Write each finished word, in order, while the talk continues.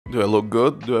Do I look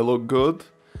good? Do I look good?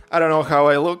 I don't know how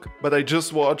I look, but I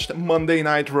just watched Monday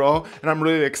Night Raw and I'm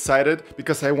really excited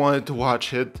because I wanted to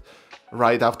watch it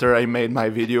right after I made my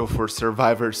video for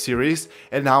Survivor Series,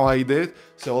 and now I did.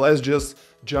 So let's just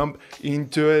jump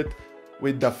into it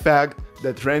with the fact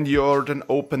that Randy Orton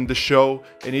opened the show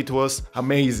and it was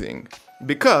amazing.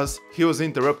 Because he was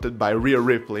interrupted by Rhea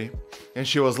Ripley and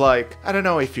she was like, I don't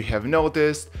know if you have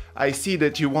noticed, I see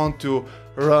that you want to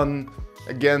run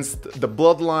against the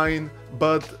bloodline,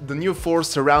 but the new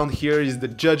force around here is the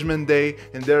Judgment Day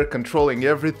and they're controlling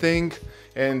everything.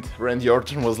 And Randy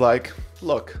Orton was like,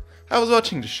 look, I was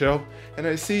watching the show and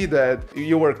I see that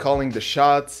you were calling the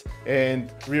shots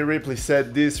and Rhea Ripley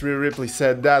said this, Rhea Ripley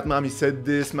said that, Mommy said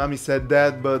this, Mommy said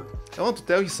that, but I want to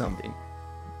tell you something.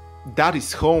 That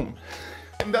is home.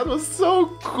 And that was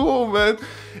so cool, man.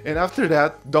 And after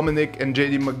that, Dominik and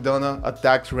JD McDonough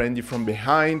attacked Randy from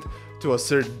behind to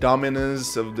assert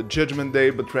dominance of the Judgment Day,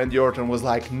 but Randy Orton was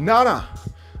like, Nana!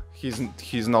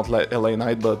 He's not like LA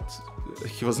Knight, but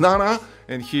he was Nana,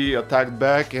 and he attacked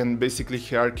back and basically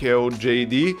he RKO'd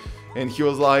JD, and he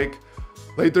was like,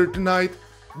 later tonight,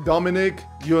 Dominik,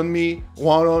 you and me,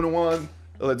 one-on-one,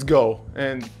 let's go.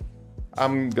 And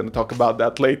I'm gonna talk about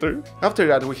that later. After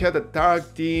that, we had a tag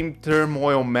team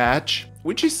turmoil match,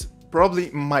 which is probably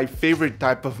my favorite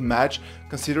type of match,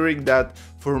 considering that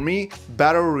for me,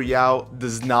 Battle Royale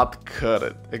does not cut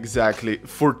it exactly,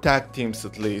 for tag teams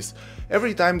at least.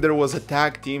 Every time there was a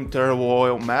tag team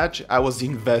turmoil match, I was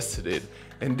invested in.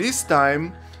 And this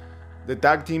time, the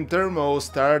tag team turmoil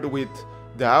started with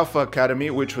the Alpha Academy,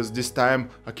 which was this time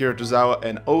Akira Tozawa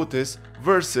and Otis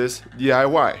versus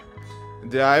DIY.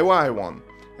 DIY won,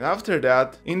 and after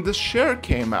that In the Share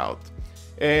came out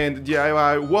and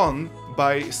DIY won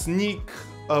by sneak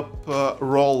up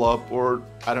roll up, or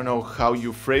I don't know how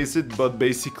you phrase it, but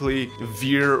basically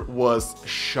Veer was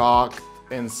shocked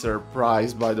and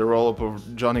surprised by the roll up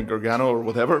of Johnny Gargano or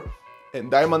whatever, and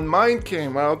Diamond Mine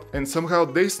came out and somehow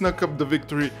they snuck up the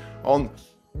victory on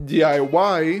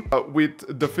DIY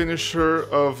with the finisher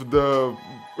of the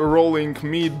rolling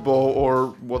meatball, or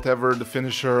whatever the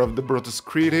finisher of the Brutus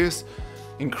Creed is.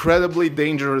 Incredibly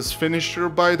dangerous finisher,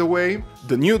 by the way.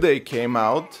 The New Day came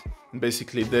out and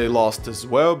basically they lost as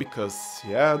well because,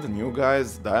 yeah, the new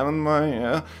guys, Diamond Mine,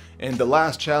 yeah. And the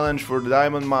last challenge for the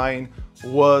Diamond Mine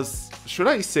was, should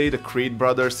I say the Creed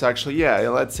brothers actually? Yeah,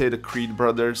 let's say the Creed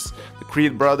brothers. The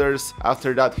Creed brothers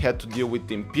after that had to deal with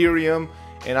Imperium,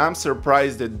 and I'm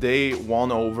surprised that they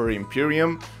won over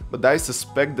Imperium, but I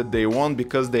suspect that they won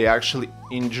because they actually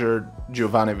injured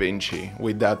Giovanni Vinci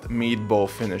with that meatball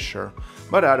finisher.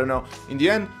 But I don't know, in the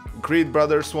end, Creed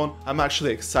brothers won. I'm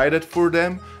actually excited for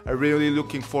them. I'm really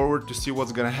looking forward to see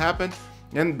what's gonna happen.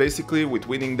 And basically with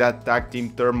winning that tag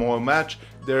team turmoil match,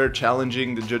 they're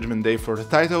challenging the Judgment Day for the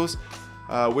titles,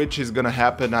 which is gonna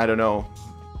happen, I don't know,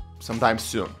 sometime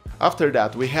soon. After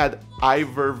that, we had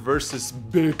Ivar versus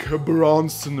Big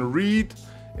Bronson Reed,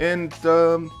 and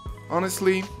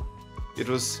honestly, it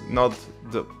was not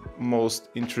the most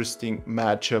interesting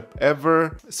matchup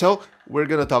ever, so we're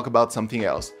gonna talk about something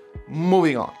else.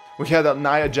 Moving on. We had a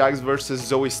Nia Jax versus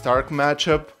Zoey Stark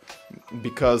matchup,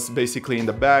 because basically in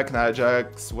the back, Nia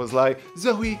Jax was like,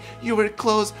 Zoey, you were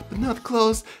close, but not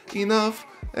close enough,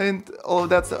 and all of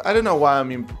that stuff. I don't know why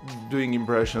I'm doing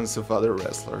impressions of other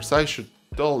wrestlers. I should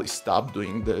totally stop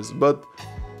doing this, but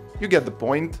you get the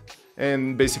point.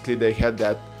 And basically they had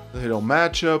that little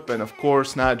matchup, and of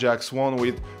course Nia Jax won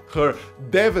with her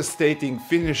devastating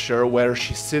finisher where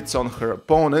she sits on her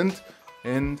opponent,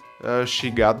 and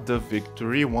she got the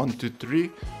victory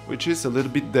 1-2-3, which is a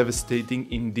little bit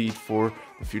devastating indeed for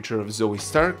the future of Zoey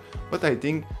Stark, but I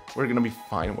think we're gonna be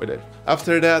fine with it.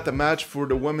 After that, a match for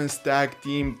the women's tag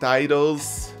team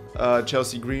titles.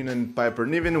 Chelsea Green and Piper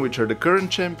Niven, which are the current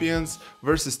champions,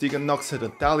 versus Tegan Nox and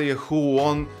Natalya, who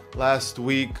won last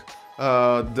week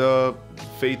the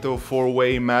fatal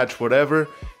four-way match, whatever.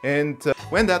 And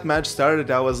when that match started,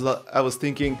 I was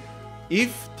thinking,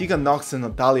 if Tegan Nox and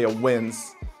Natalya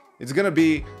wins, it's gonna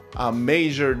be a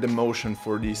major demotion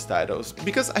for these titles,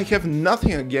 because I have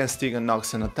nothing against Tegan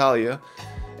Nox and Natalya,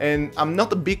 and I'm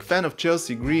not a big fan of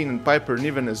Chelsea Green and Piper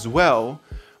Niven as well,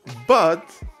 but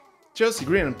Chelsea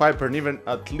Green and Piper Niven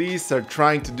at least are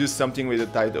trying to do something with the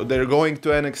title. They're going to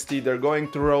NXT, they're going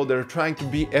to Raw, they're trying to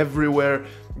be everywhere,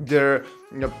 they're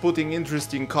putting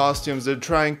interesting costumes, they're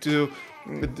trying to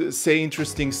say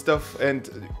interesting stuff,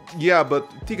 and yeah, but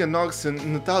Tegan Nox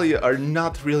and Natalya are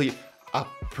not really a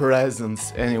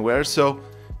presence anywhere. So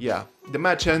yeah, the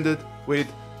match ended with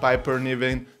Piper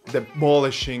Niven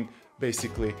demolishing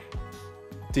basically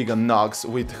Tegan Knox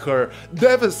with her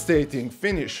devastating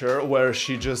finisher where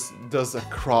she just does a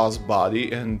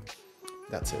crossbody and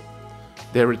that's it.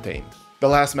 They retained. The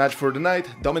last match for the night,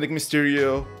 Dominik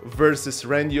Mysterio versus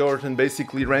Randy Orton.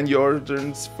 Basically Randy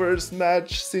Orton's first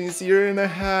match since year and a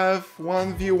half,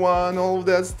 1v1, all of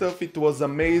that stuff. It was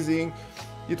amazing.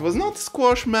 It was not a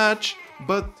squash match,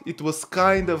 but it was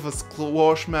kind of a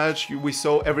squash match. We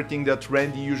saw everything that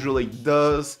Randy usually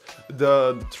does.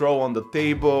 The throw on the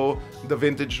table, the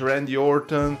vintage Randy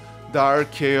Orton, the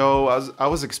RKO. I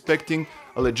was expecting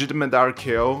a legitimate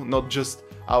RKO, not just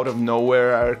out of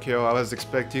nowhere RKO. I was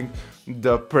expecting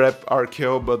the prep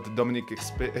RKO, but Dominik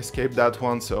escaped that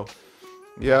one. So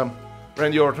yeah,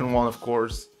 Randy Orton won, of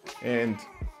course, and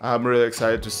I'm really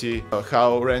excited to see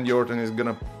how Randy Orton is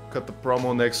gonna cut the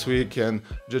promo next week, and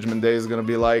Judgment Day is gonna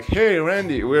be like, hey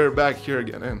Randy, we're back here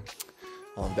again, and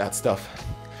all of that stuff.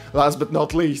 Last but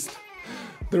not least,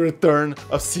 the return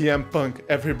of CM Punk.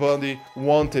 Everybody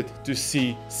wanted to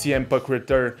see CM Punk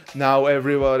return. Now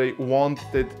everybody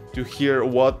wanted to hear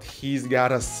what he's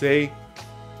gotta say.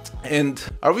 And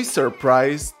are we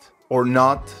surprised or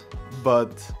not?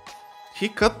 But he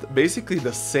cut basically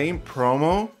the same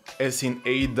promo as in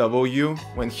AEW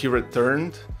when he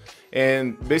returned.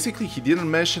 And basically he didn't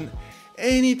mention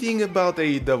anything about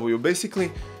AEW.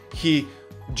 Basically he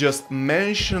just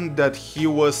mentioned that he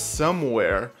was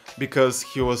somewhere because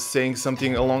he was saying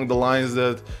something along the lines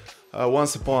that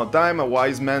once upon a time a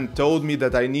wise man told me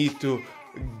that I need to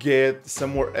get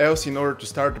somewhere else in order to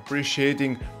start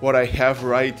appreciating what I have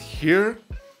right here.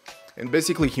 And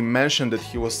basically he mentioned that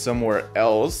he was somewhere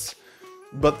else,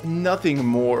 but nothing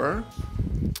more.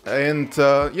 And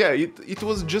yeah, it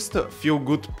was just a feel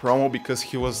good promo because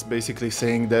he was basically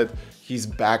saying that he's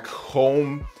back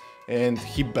home and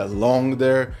he belonged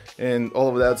there and all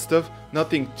of that stuff.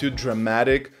 Nothing too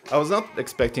dramatic. I was not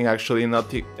expecting actually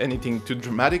anything too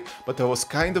dramatic, but I was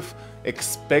kind of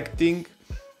expecting,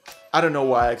 I don't know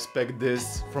why I expect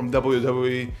this from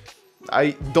WWE.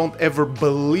 I don't ever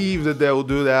believe that they'll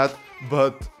do that,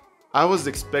 but I was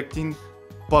expecting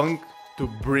Punk to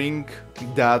bring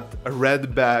that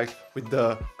red bag with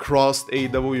the crossed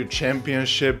AEW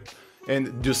championship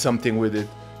and do something with it.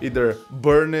 Either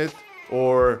burn it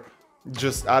or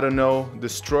just, I don't know,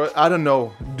 destroy, I don't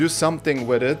know, do something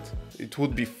with it. It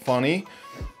would be funny.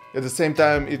 At the same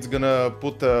time, it's gonna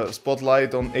put a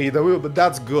spotlight on AEW, but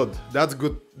that's good. That's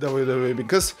good WWE,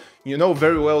 because you know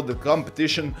very well the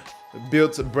competition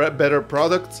builds better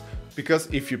products, because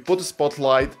if you put a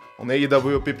spotlight on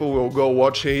AEW, people will go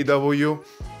watch AEW.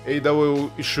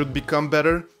 AEW should become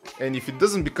better, and if it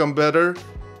doesn't become better,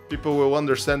 people will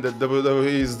understand that WWE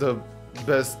is the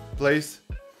best place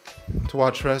to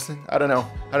watch wrestling. I don't know.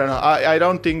 I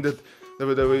don't think that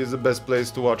WWE is the best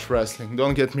place to watch wrestling.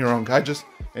 Don't get me wrong. I just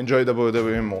enjoy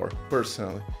WWE more,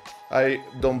 personally. I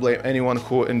don't blame anyone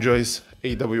who enjoys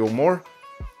AEW more.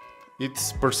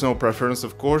 It's personal preference,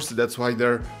 of course. That's why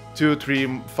there are 2,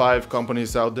 3, 5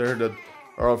 companies out there that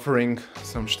are offering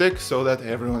some shtick so that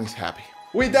everyone is happy.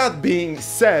 With that being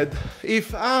said,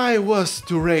 if I was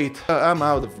to rate, I'm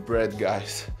out of breath,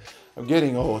 guys. I'm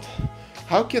getting old.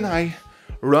 How can I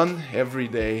run every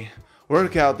day,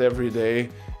 work out every day,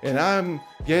 and I'm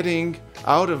getting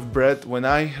out of breath when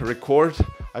I record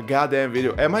a goddamn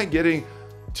video? Am I getting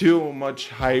too much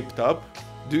hyped up?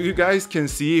 Do you guys can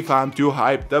see if I'm too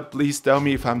hyped up? Please tell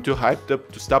me if I'm too hyped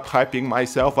up to stop hyping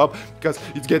myself up, because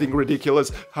it's getting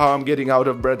ridiculous how I'm getting out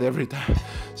of breath every time.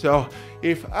 So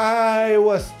if I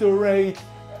was to rate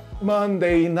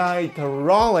Monday Night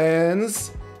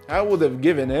Rollins, I would have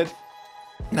given it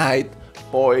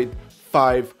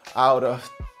 9.5 out of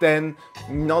 10,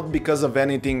 not because of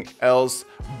anything else,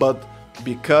 but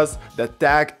because the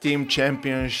tag team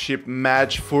championship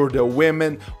match for the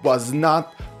women was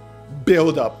not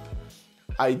build up.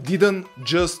 I didn't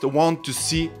just want to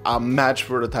see a match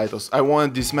for the titles. I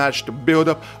wanted this match to build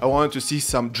up. I wanted to see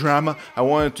some drama. I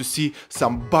wanted to see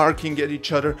some barking at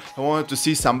each other. I wanted to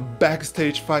see some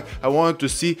backstage fight. I wanted to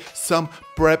see some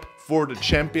prep for the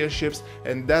championships,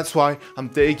 and that's why I'm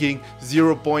taking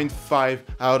 0.5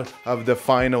 out of the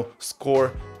final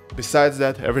score. Besides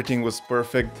that, everything was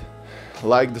perfect,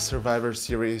 like the Survivor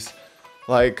Series.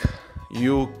 Like,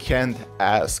 you can't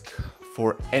ask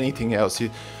for anything else. The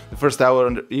first hour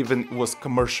even was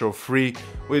commercial free,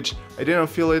 which I didn't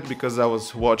feel it because I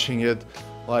was watching it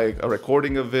like a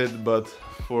recording of it, but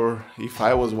if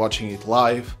I was watching it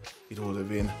live, it would have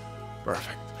been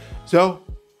perfect. So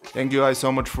thank you guys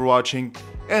so much for watching,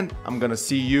 and I'm gonna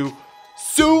see you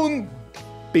soon.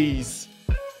 Peace.